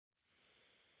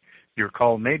Your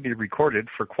call may be recorded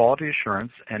for quality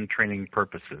assurance and training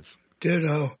purposes.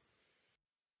 Ditto.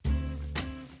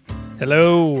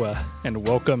 Hello, and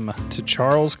welcome to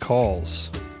Charles Calls,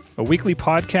 a weekly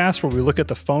podcast where we look at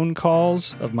the phone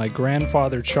calls of my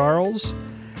grandfather Charles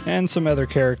and some other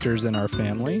characters in our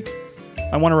family.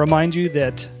 I want to remind you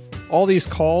that all these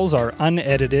calls are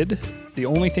unedited. The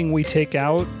only thing we take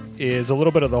out is a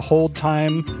little bit of the hold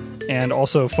time and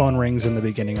also phone rings in the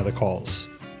beginning of the calls.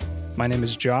 My name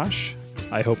is Josh.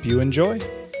 I hope you enjoy.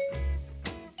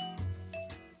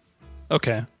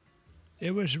 Okay.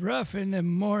 It was rough in the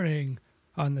morning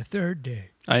on the third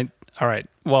day. All right.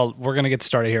 Well, we're going to get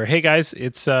started here. Hey, guys,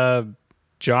 it's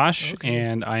Josh, Okay.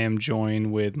 and I am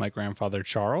joined with my grandfather,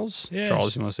 Charles. Yes.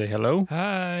 Charles, you want to say hello?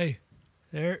 Hi.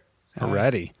 There.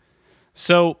 Alrighty.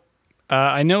 So,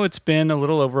 I know it's been a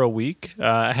little over a week.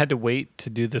 I had to wait to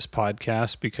do this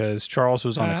podcast because Charles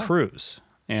was on a cruise.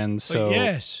 And so... But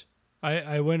yes,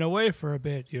 I went away for a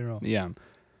bit, you know. Yeah.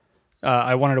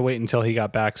 I wanted to wait until he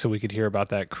got back so we could hear about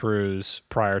that cruise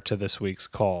prior to this week's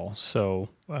call. So...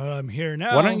 Well, I'm here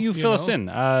now. Why don't you fill us in?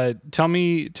 Tell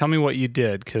me what you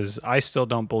did, because I still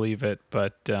don't believe it,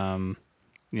 but the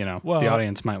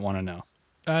audience might want to know.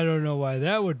 I don't know why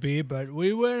that would be, but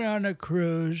we went on a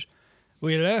cruise.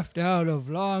 We left out of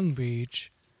Long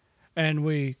Beach, and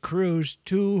we cruised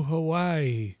to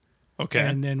Hawaii. Okay.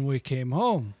 And then we came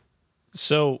home.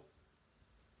 So,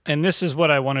 and this is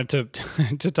what I wanted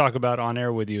to talk about on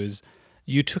air with you, is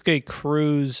you took a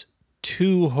cruise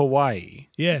to Hawaii.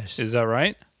 Yes. Is that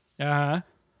right? Uh-huh.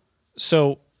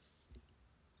 So,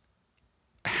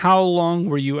 how long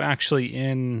were you actually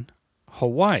in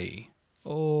Hawaii?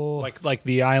 Oh. Like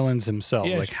the islands themselves.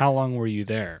 Yes. Like, how long were you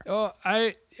there? Oh,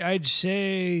 I'd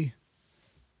say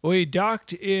we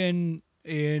docked in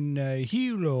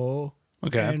Hilo,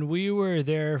 Okay. and we were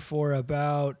there for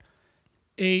about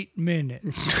 8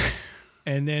 minutes.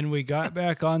 And then we got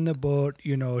back on the boat.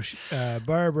 You know,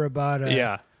 Barbara bought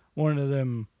one of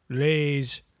them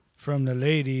lays from the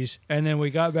ladies, and then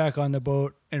we got back on the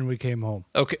boat and we came home.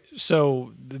 Okay,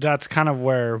 so that's kind of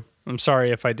where... I'm sorry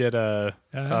if I did a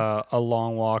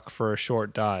long walk for a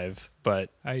short dive, but...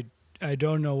 I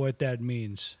don't know what that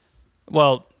means.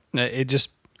 Well,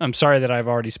 I'm sorry that I've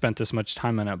already spent this much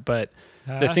time on it, but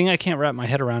the thing I can't wrap my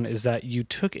head around is that you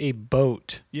took a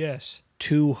boat Yes.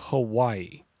 to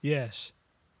Hawaii, Yes.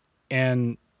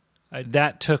 and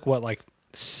that took,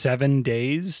 7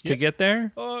 days to get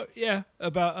there? Oh, yeah,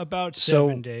 about So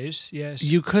 7 days, yes.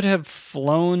 You could have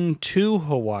flown to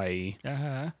Hawaii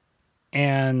Uh-huh.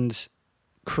 and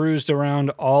cruised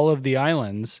around all of the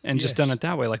islands and just done Yes. it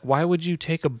that way. Like, why would you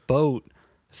take a boat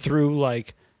through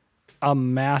a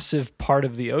massive part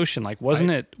of the ocean? Like,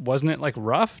 wasn't it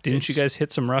rough? Didn't you guys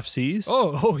hit some rough seas?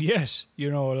 Oh, yes.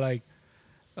 You know,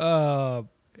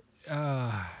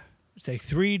 it's like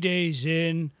 3 days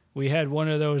in, we had one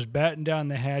of those batten down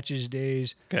the hatches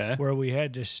days where we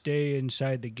had to stay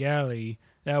inside the galley.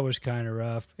 That was kind of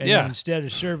rough. And then instead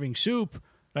of serving soup,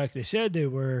 like they said they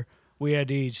were, we had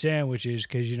to eat sandwiches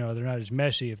because, they're not as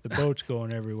messy if the boat's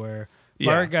going everywhere.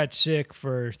 Yeah. Bart got sick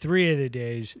for 3 of the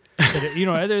days. But,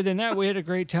 other than that, we had a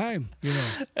great time,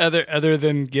 Other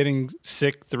than getting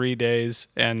sick 3 days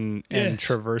and Yes.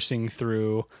 traversing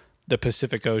through the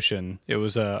Pacific Ocean, it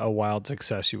was a wild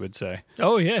success, you would say.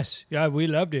 Oh, yes. Yeah, we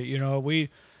loved it.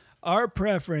 Our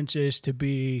preference is to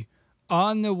be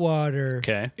on the water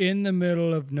in the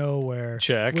middle of nowhere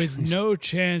with no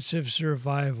chance of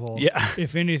survival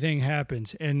if anything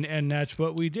happens. And that's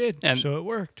what we did, and so it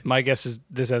worked. My guess is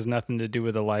this has nothing to do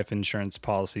with the life insurance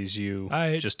policies you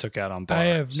just took out on Bar. I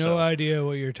have no idea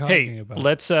what you're talking about.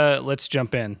 Let's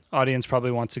jump in. Audience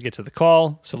probably wants to get to the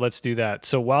call, so let's do that.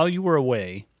 So while you were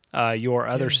away, your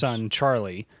other son,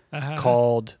 Charlie,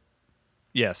 called...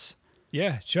 Yes.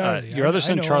 Yeah, Charlie. Your other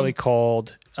son, Charlie,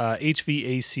 called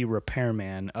HVAC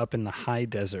repairman up in the high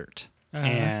desert.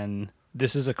 And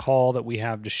this is a call that we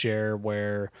have to share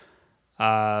where,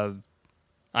 I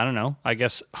don't know, I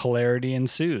guess hilarity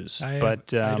ensues.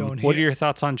 What are your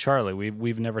thoughts on Charlie?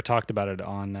 We've never talked about it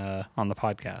on the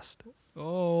podcast.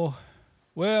 Oh,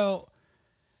 well,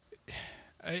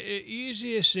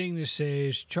 easiest thing to say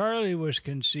is Charlie was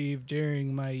conceived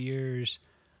during my years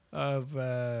of...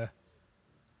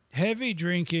 heavy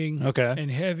drinking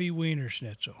and heavy Wiener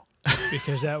Schnitzel,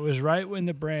 because that was right when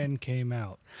the brand came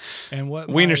out. And what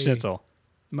Wiener Schnitzel,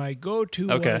 my go-to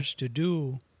was to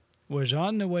do was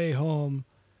on the way home,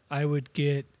 I would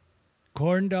get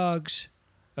corn dogs,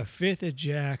 a fifth of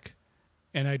Jack,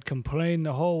 and I'd complain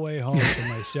the whole way home to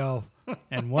myself.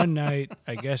 And one night,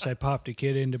 I guess I popped a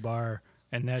kid into bar,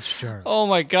 and that's Charlie. Oh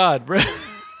my God.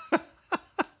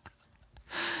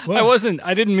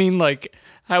 I didn't mean like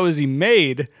how was he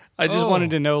made. I just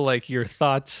wanted to know like your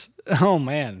thoughts. Oh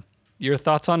man, your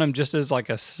thoughts on him just as like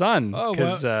a son. Oh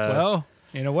well,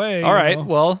 in a way. All right.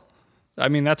 Well, I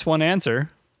mean that's one answer.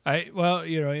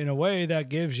 In a way that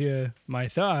gives you my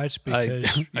thoughts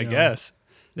because I guess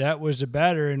that was the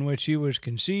batter in which he was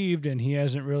conceived, and he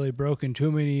hasn't really broken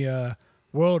too many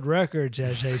world records,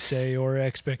 as they say, or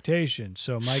expectations.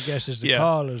 So my guess is the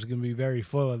call is going to be very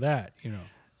full of that.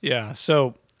 Yeah.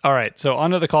 So all right. So on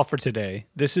to the call for today.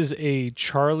 This is a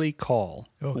Charlie call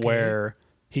where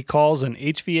he calls an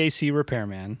HVAC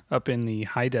repairman up in the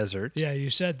high desert. Yeah, you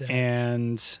said that.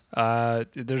 And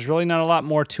there's really not a lot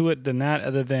more to it than that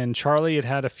other than Charlie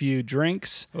had a few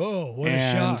drinks. Oh, what a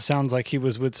shock. Sounds like he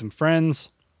was with some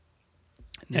friends.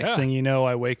 Next thing you know,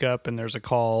 I wake up and there's a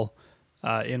call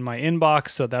in my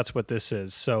inbox. So that's what this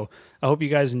is. So I hope you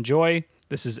guys enjoy.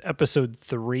 This is episode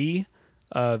 3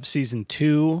 of season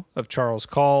 2 of Charles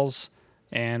Calls.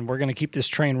 And we're going to keep this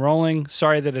train rolling.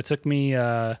 Sorry that it took me...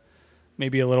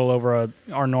 maybe a little over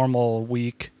our normal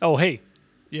week. Oh, hey.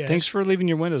 Yes. Thanks for leaving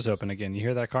your windows open again. You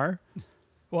hear that car?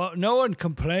 Well, no one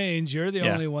complains. You're the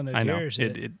only one that hears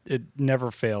it. It never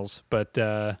fails. But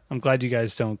I'm glad you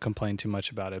guys don't complain too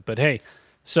much about it. But hey,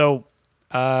 so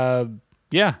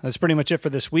that's pretty much it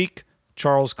for this week.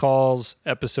 Charles Calls,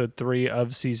 episode 3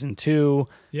 of season 2.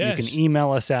 Yes. You can email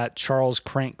us at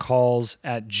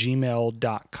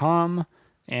charlescrankcalls@gmail.com.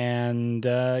 And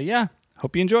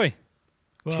hope you enjoy.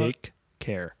 Well, Take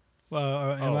care.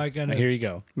 Well, am I gonna? Here you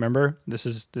go. Remember, this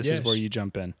is where you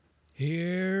jump in.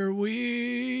 Here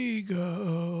we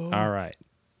go. All right.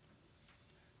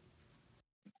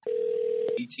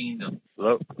 18.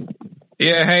 Hello.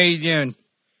 Yeah, how you doing?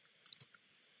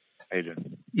 How you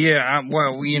doing? Yeah,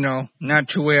 not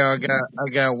too well. I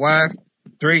got a wife,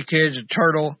 3 kids, a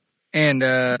turtle, and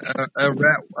a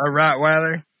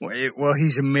Rottweiler. Well,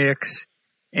 he's a mix.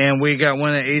 And we got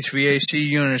one of the HVAC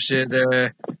units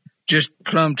that just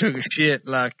plumb took a shit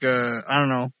like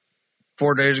 4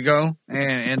 days ago,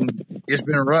 and it's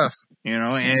been rough,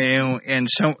 And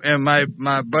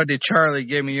my buddy Charlie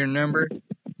gave me your number.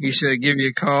 He said give you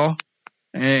a call,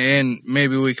 and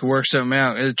maybe we could work something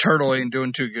out. The turtle ain't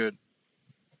doing too good.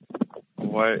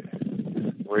 What?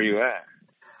 Where are you at?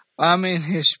 I'm in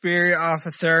Hesperia off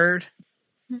of 3rd.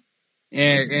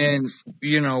 And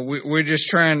we're just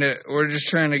trying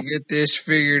to get this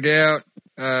figured out.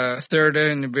 3rd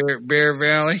in the Bear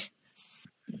Valley.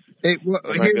 Here's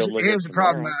the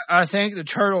problem. I think the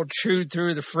turtle chewed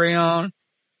through the Freon,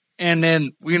 and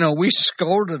then we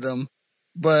scolded him,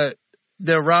 but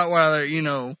the Rottweiler,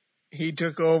 he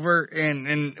took over,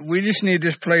 and we just need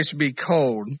this place to be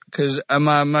cold because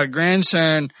my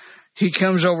grandson, he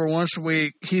comes over once a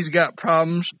week. He's got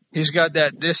problems. He's got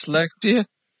that dyslexia.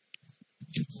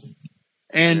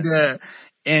 And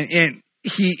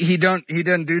he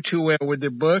doesn't do too well with the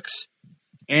books,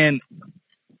 and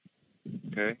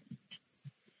okay.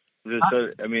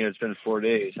 It's been 4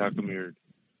 days. How come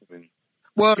couldn't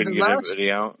get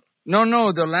everybody out?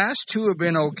 No, the last 2 have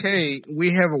been okay.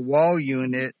 We have a wall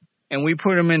unit, and we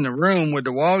put them in the room with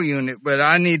the wall unit. But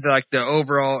I need like the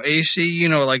overall AC,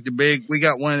 like the big. We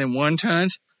got one of them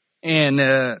 1-tons,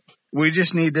 and we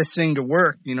just need this thing to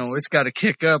work. It's got to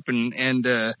kick up and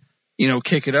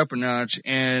kick it up a notch.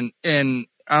 And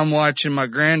I'm watching my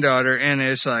granddaughter, and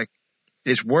it's like,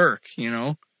 it's work,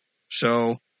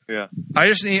 So yeah, I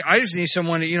just need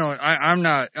someone to, I'm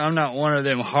not one of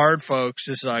them hard folks.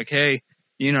 It's like, hey,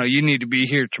 you need to be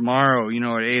here tomorrow, at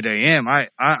 8 a.m.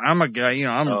 I'm a guy,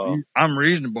 I'm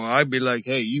reasonable. I'd be like,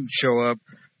 hey, you show up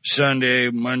Sunday,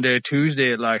 Monday,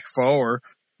 Tuesday at like 4,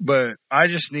 but I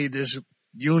just need this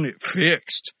unit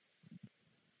fixed.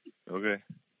 Okay.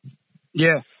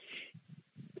 Yeah.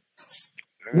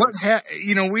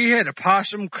 We had a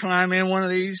possum climb in one of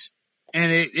these,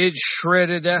 and it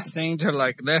shredded that thing to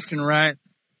like left and right.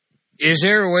 Is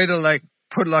there a way to like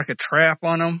put like a trap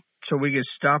on them so we could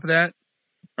stop that?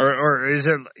 Or is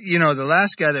it, the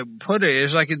last guy that put it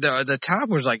is like the top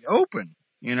was like open,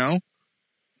 They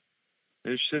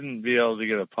shouldn't be able to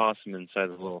get a possum inside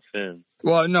the little fin.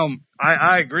 Well, no,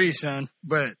 I agree, son.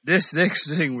 But this next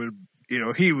thing was,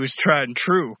 he was tried and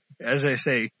true, as they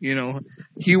say.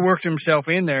 He worked himself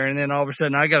in there, and then all of a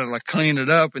sudden I got to like clean it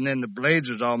up, and then the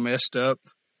blades was all messed up.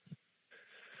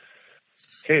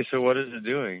 Okay, so what is it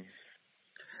doing?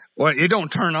 Well, it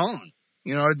don't turn on.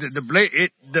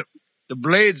 The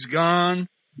blade's gone,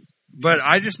 but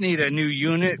I just need a new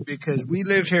unit because we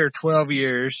lived here 12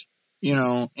 years.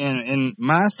 And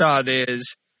my thought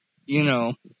is,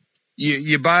 you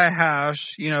buy a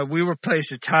house, we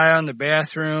replaced a tile in the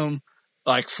bathroom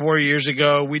like 4 years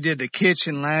ago. We did the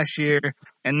kitchen last year,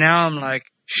 and now I'm like,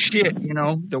 shit,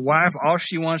 the wife, all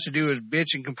she wants to do is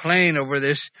bitch and complain over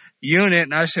this unit.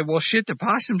 And I said, well, shit, the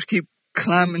possums keep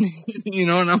climbing,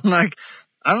 and I'm like,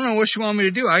 I don't know what you want me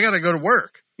to do. I got to go to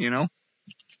work, Yeah.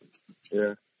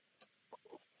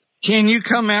 Can you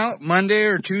come out Monday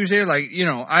or Tuesday? Like,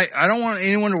 I don't want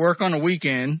anyone to work on the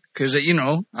weekend because,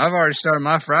 I've already started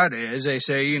my Friday. As they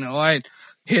say, I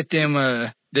hit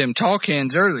them tall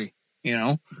cans early,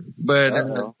 but,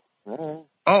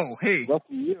 oh, hey.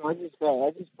 Lucky you. I just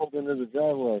pulled into the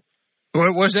driveway.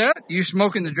 What was that? You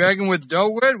smoking the dragon with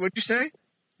Dogwood? What'd you say?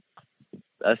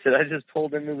 I said I just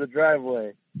pulled into the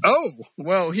driveway. Oh,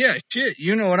 well, yeah, shit.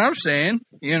 You know what I'm saying.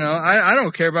 I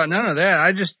don't care about none of that.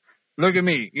 I just, look at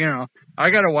me, I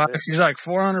got a wife. She's like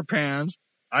 400 pounds.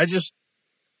 I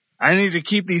need to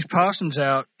keep these possums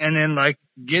out and then like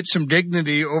get some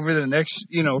dignity over the next,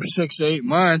 6 to 8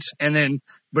 months. And then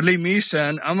believe me,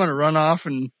 son, I'm going to run off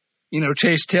and,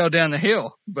 chase tail down the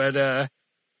hill. But,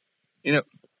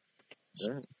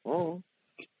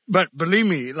 but believe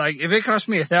me, like if it costs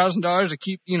me $1,000 to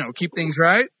keep things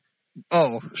right.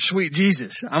 Oh, sweet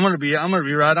Jesus. I'm going to be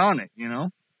right on it,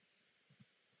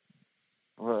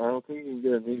 Well, I don't think you can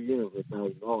get a new unit for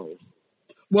 $1,000.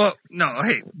 Well, no,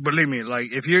 hey, believe me,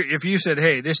 like if you said,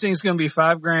 hey, this thing's going to be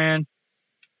 $5,000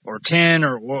 or 10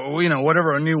 or,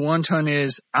 whatever a new 1 ton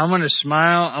is, I'm going to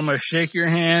smile. I'm going to shake your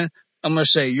hand. I'm going to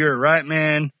say, you're right,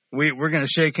 man. We're going to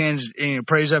shake hands and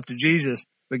praise up to Jesus.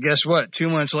 But guess what? 2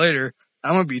 months later,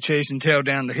 I'm going to be chasing tail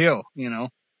down the hill, Yeah.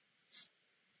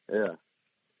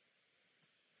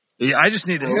 Yeah, I just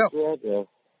need the help. Yeah.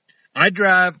 I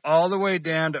drive all the way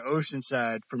down to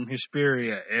Oceanside from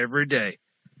Hesperia every day.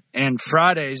 And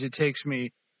Fridays, it takes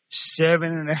me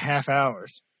 7.5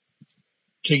 hours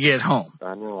to get home.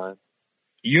 I know.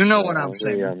 You know what I'm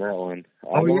saying. On that one.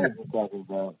 Oh, yeah. What you're talking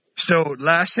about. So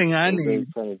last thing I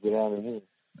need. Trying to get out of here.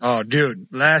 Oh, dude,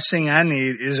 last thing I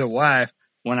need is a wife.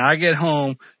 When I get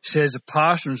home, says the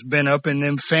possum's been up in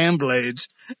them fan blades.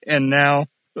 And now,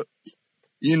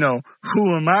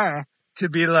 who am I to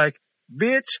be like,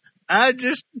 bitch, I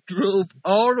just drove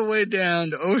all the way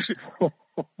down to Ocean.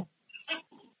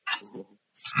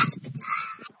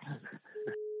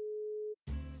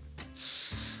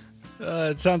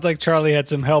 It sounds like Charlie had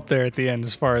some help there at the end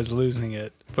as far as losing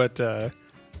it, but it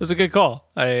was a good call.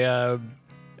 I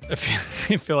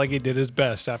feel like he did his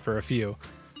best after a few.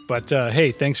 But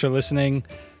hey, thanks for listening.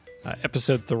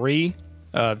 Episode 3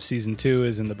 of Season 2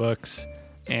 is in the books.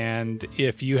 And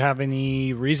if you have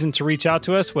any reason to reach out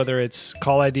to us, whether it's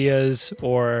call ideas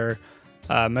or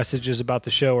messages about the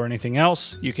show or anything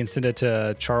else, you can send it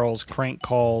to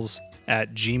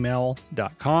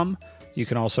charlescrankcalls@gmail.com. You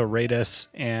can also rate us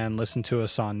and listen to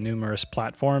us on numerous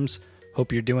platforms.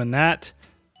 Hope you're doing that.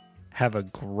 Have a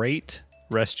great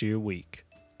rest of your week.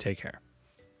 Take care.